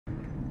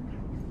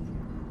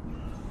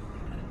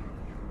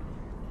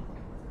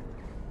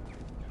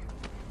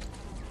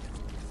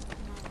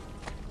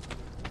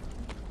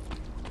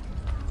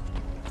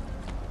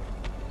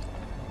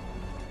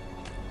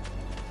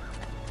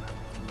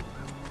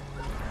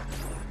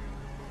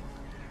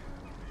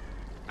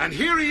And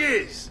here he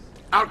is,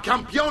 our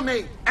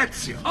campione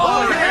Ezio.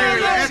 Oh, hey,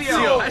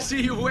 Ezio! I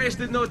see you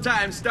wasted no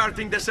time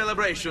starting the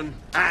celebration.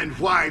 And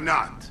why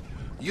not?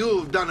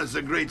 You've done us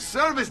a great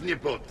service,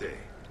 Nipote.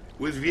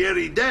 With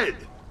Vieri dead,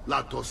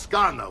 La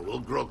Toscana will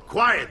grow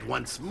quiet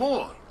once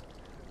more.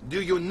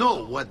 Do you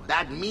know what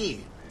that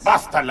means?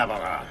 Basta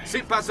lavorare.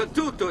 Si passa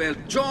tutto il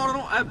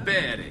giorno a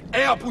bere.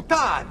 E a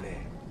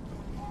puttane.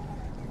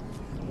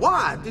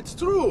 What? It's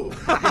true.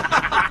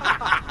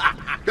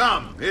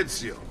 Come,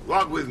 Ezio,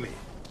 walk with me.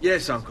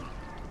 Yes, uncle.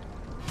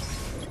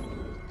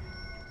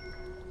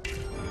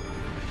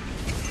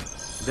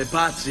 The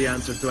Pazzi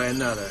answer to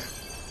another.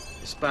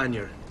 A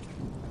Spaniard.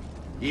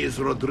 He is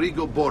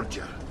Rodrigo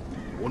Borgia,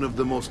 one of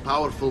the most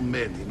powerful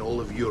men in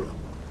all of Europe,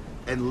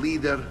 and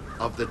leader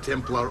of the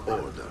Templar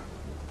Order.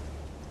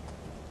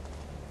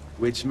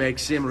 Which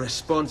makes him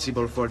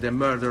responsible for the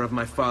murder of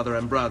my father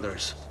and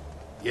brothers.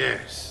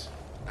 Yes,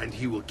 and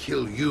he will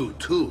kill you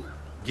too,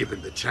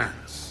 given the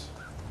chance.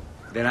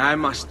 Then I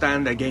must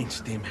stand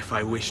against him if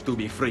I wish to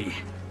be free.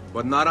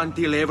 But not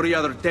until every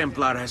other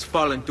Templar has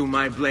fallen to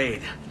my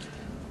blade.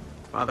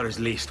 Father's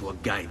list will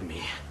guide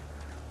me.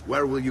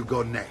 Where will you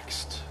go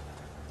next?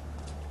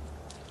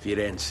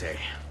 Firenze.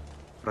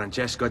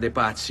 Francesco de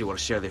Pazzi will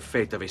share the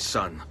fate of his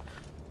son.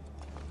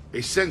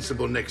 A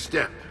sensible next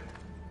step.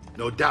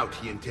 No doubt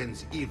he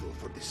intends evil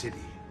for the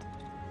city.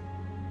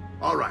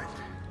 All right,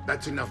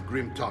 that's enough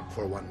grim talk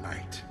for one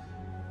night.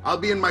 I'll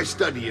be in my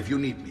study if you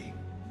need me.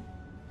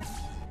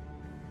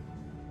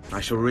 I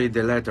shall read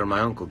the letter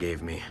my uncle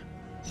gave me.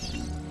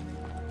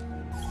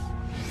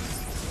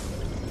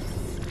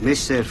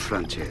 Messer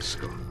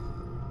Francesco,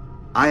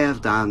 I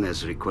have done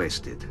as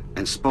requested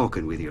and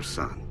spoken with your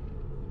son.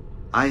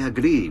 I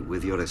agree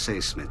with your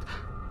assessment,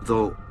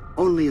 though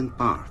only in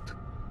part.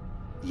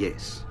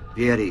 Yes,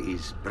 Vieri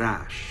is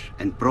brash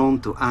and prone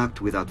to act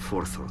without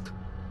forethought.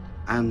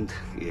 And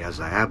he has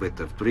a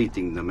habit of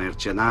treating the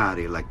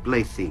mercenari like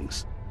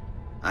playthings.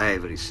 I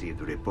have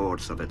received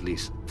reports of at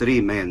least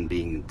 3 men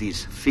being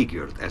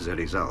disfigured as a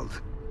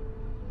result.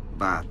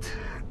 But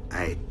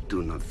I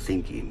do not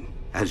think him,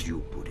 as you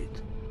put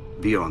it,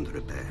 beyond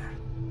repair.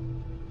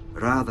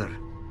 Rather,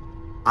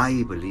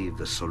 I believe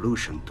the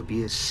solution to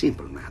be a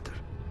simple matter.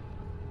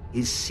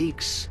 He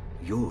seeks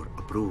your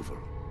approval,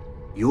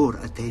 your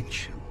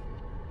attention.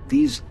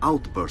 These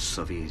outbursts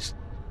of his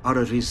are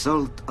a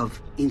result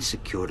of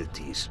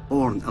insecurities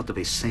born out of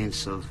a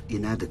sense of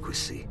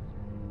inadequacy.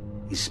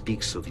 He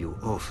speaks of you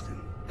often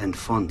and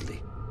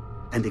fondly,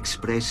 and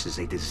expresses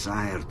a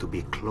desire to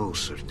be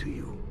closer to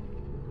you.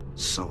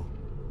 So,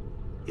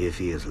 if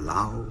he is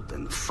loud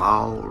and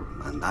foul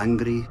and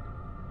angry,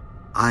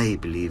 I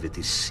believe it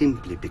is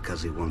simply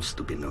because he wants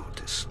to be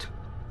noticed.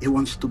 He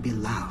wants to be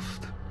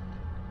loved.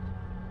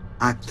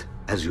 Act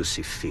as you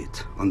see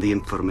fit on the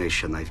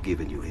information I've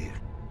given you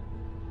here.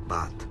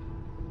 But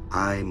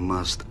I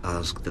must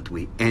ask that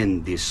we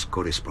end this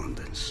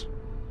correspondence.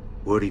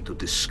 Were he to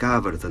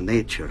discover the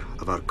nature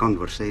of our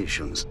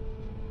conversations,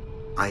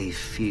 I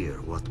fear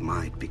what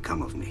might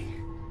become of me.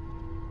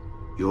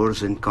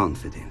 Yours in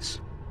confidence,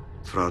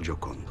 Fra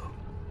Giocondo.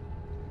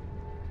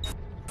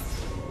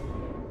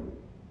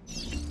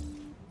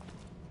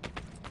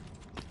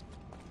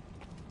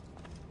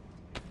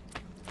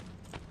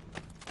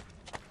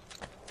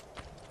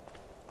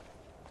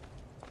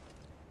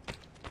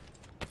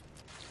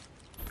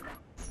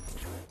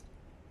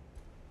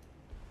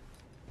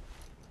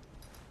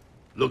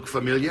 Look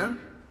familiar?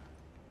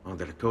 On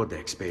their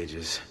Codex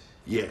pages.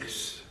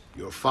 Yes.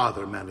 Your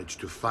father managed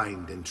to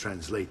find and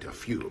translate a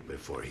few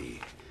before he...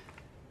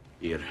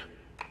 Here.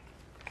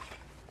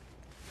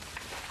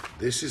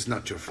 This is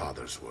not your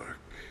father's work.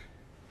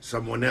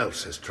 Someone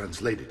else has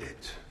translated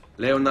it.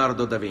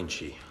 Leonardo da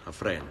Vinci, a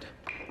friend.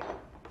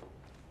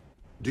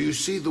 Do you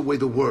see the way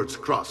the words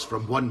cross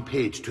from one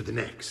page to the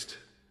next?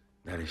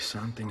 There is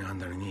something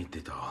underneath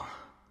it all.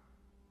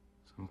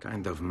 Some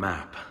kind of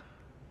map.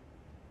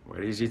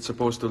 Where is it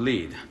supposed to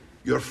lead?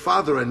 Your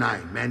father and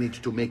I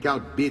managed to make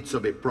out bits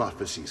of a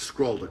prophecy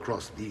scrawled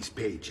across these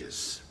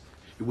pages.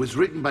 It was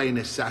written by an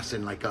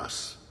assassin like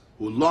us,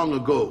 who long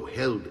ago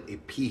held a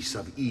piece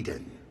of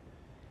Eden.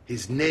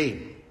 His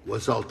name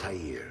was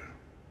Altair.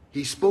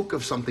 He spoke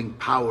of something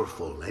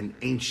powerful and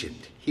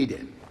ancient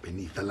hidden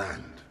beneath the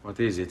land. What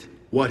is it?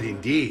 What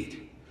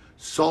indeed?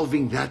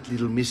 Solving that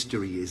little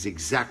mystery is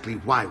exactly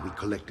why we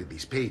collected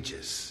these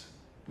pages.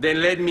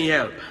 Then let me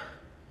help.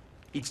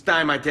 It's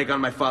time I take on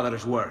my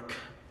father's work.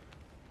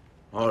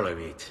 All of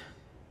it.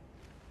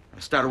 I'll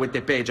start with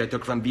the page I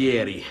took from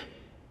Vieri.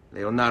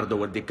 Leonardo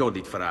will decode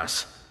it for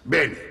us.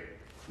 Bene.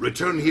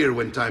 Return here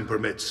when time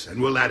permits,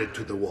 and we'll add it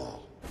to the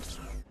wall.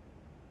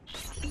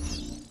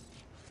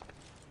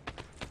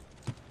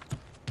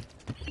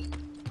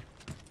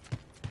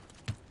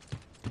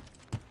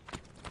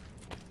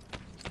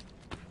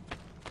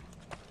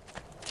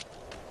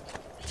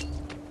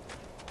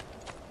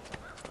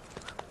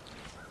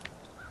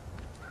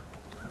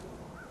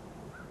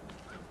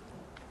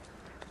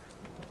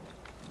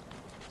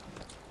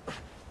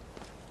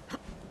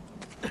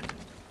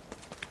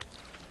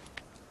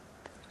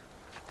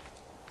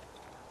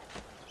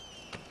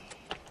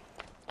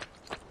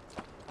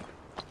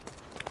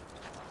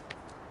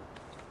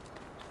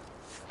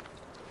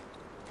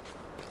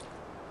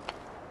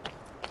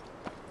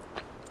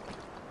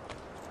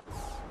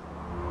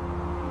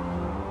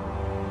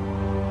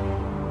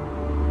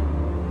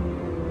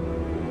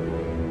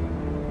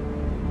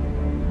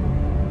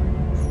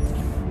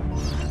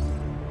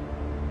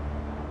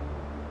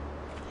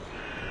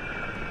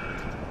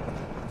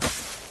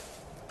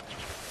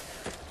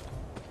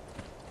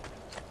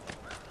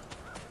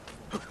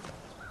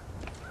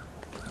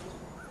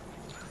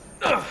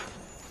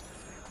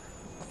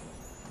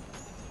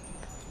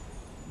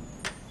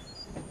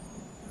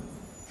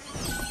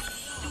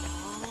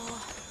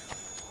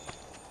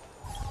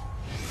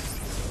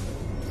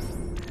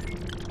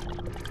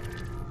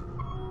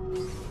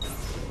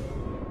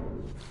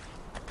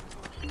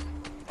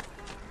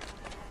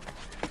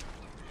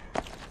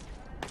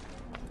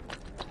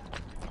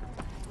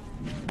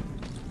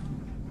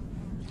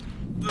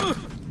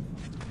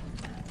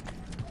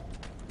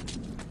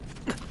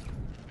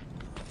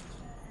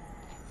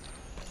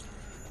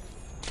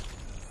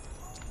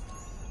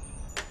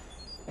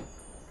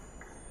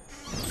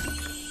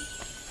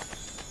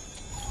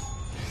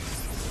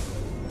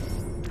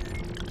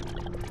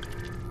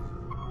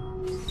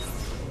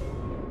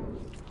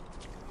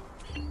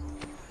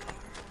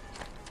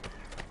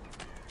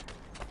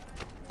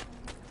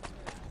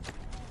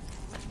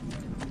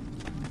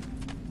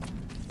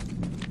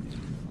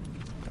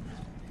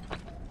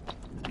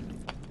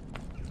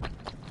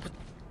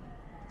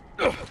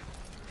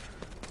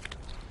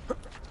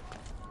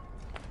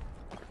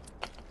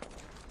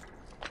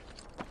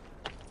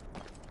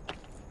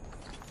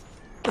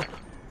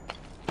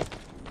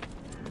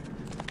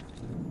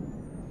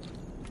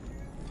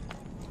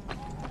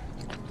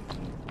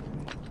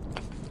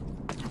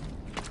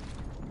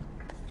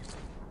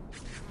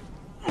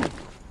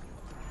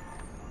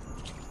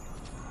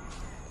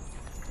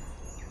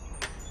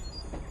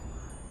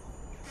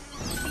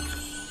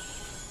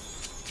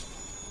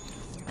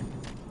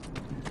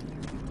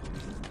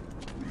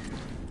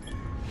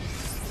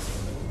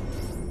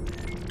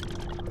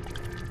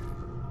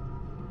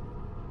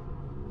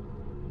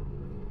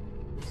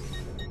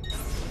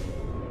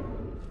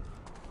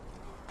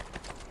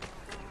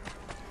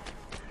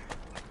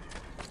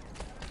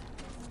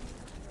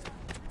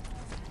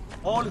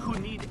 All who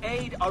need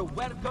aid are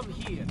welcome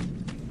here.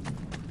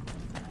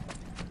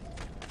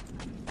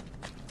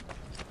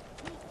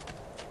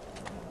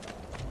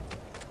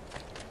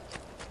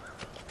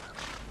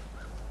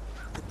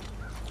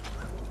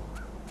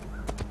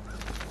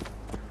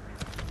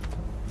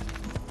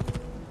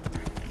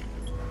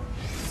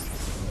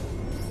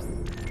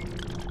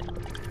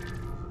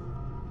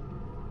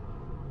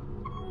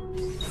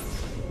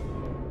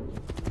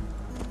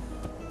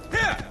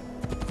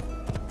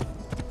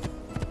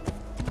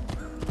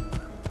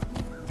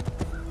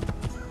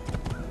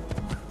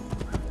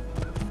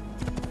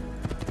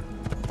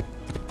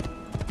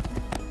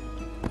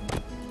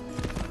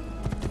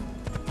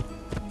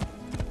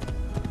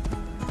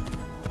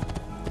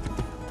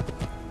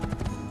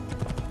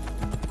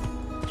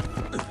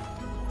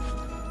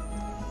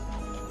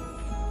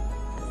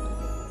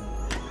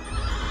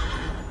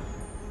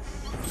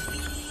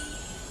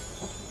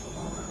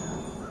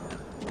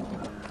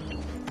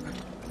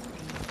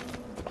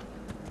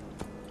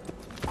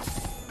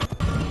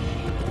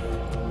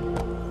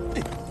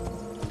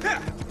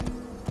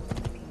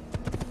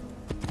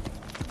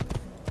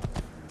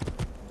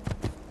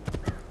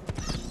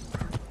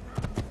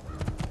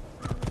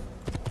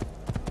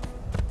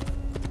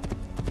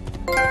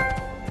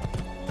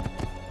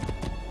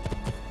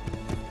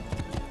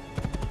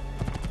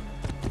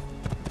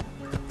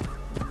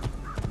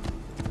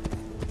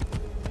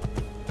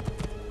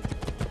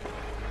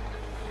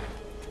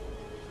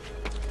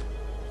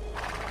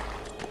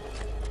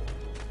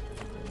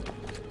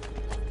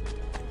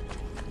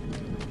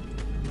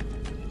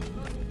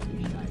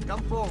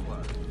 Come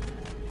forward.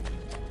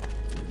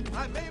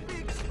 I may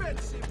be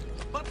expensive,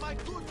 but my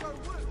goods are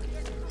worth the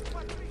extra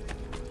quadrille.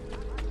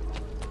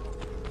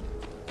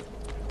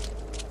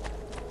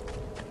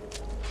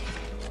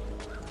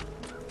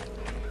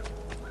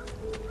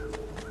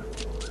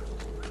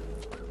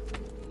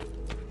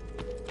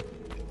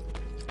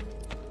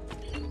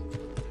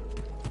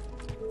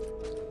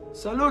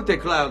 Salute,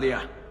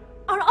 Claudia.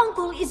 Our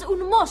uncle is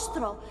un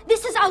mostro.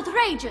 This is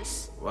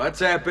outrageous.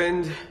 What's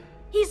happened?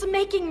 He's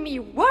making me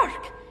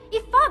work.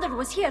 If Father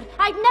was here,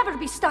 I'd never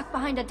be stuck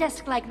behind a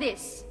desk like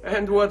this.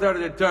 And what are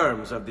the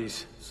terms of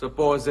this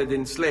supposed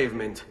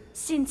enslavement?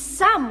 Since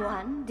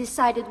someone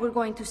decided we're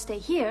going to stay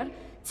here,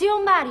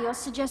 Zio Mario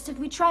suggested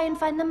we try and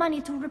find the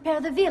money to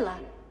repair the villa.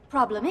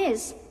 Problem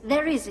is,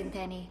 there isn't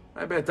any.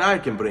 I bet I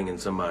can bring in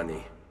some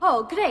money.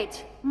 Oh,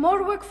 great.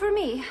 More work for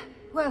me.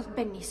 Well,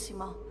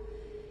 benissimo.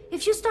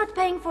 If you start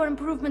paying for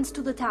improvements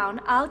to the town,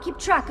 I'll keep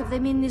track of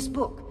them in this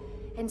book.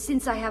 And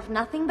since I have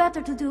nothing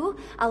better to do,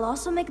 I'll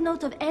also make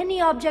note of any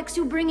objects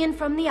you bring in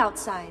from the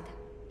outside.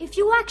 If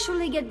you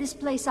actually get this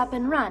place up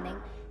and running,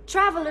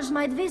 travelers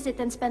might visit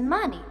and spend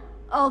money.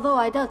 Although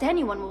I doubt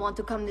anyone will want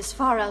to come this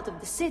far out of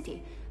the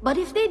city. But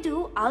if they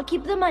do, I'll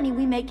keep the money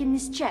we make in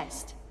this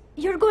chest.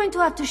 You're going to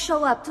have to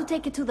show up to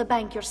take it to the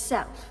bank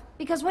yourself.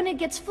 Because when it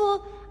gets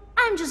full,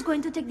 I'm just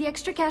going to take the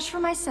extra cash for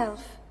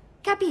myself.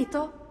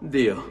 Capito?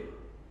 Deal.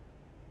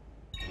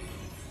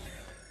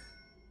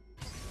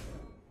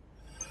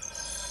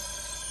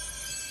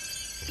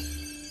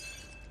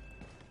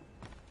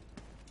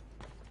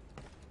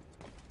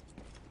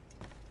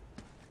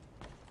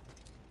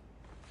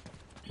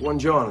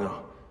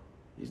 Buongiorno.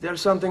 Is there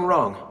something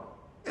wrong?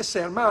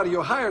 Ser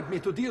Mario hired me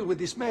to deal with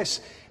this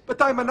mess,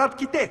 but I'm an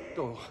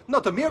architetto,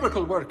 not a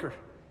miracle worker.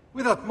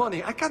 Without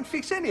money, I can't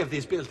fix any of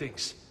these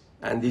buildings.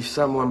 And if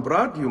someone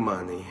brought you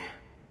money?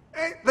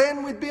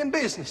 Then we'd be in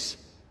business.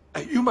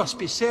 You must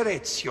be Ser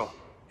Ezio.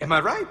 Am I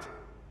right?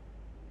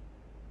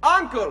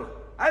 Uncle!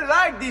 I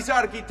like this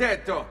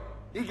architetto!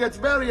 He gets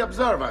very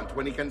observant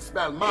when he can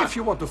smell mud. If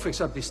you want to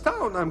fix up this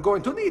town, I'm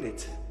going to need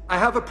it. I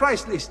have a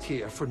price list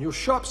here for new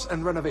shops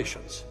and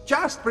renovations.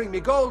 Just bring me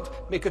gold,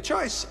 make a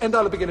choice, and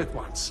I'll begin at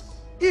once.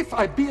 If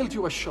I build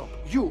you a shop,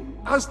 you,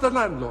 as the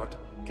landlord,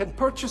 can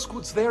purchase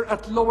goods there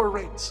at lower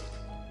rates.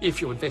 If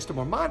you invest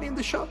more money in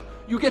the shop,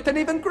 you get an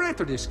even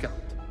greater discount.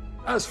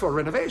 As for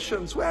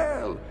renovations,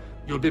 well,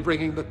 you'll be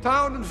bringing the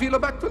town and villa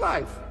back to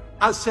life.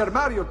 As Ser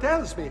Mario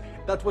tells me,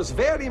 that was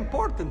very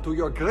important to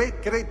your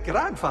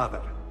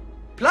great-great-grandfather.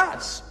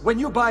 Plus, when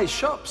you buy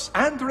shops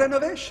and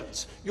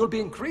renovations, you'll be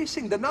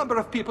increasing the number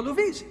of people who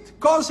visit,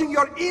 causing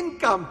your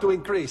income to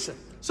increase.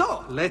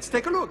 So, let's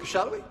take a look,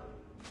 shall we?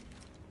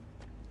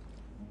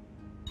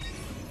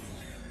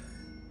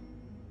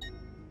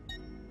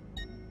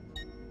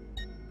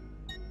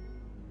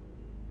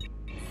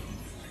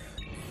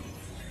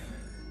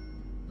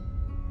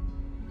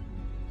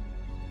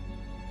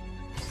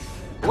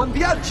 Buon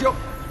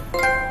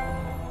viaggio!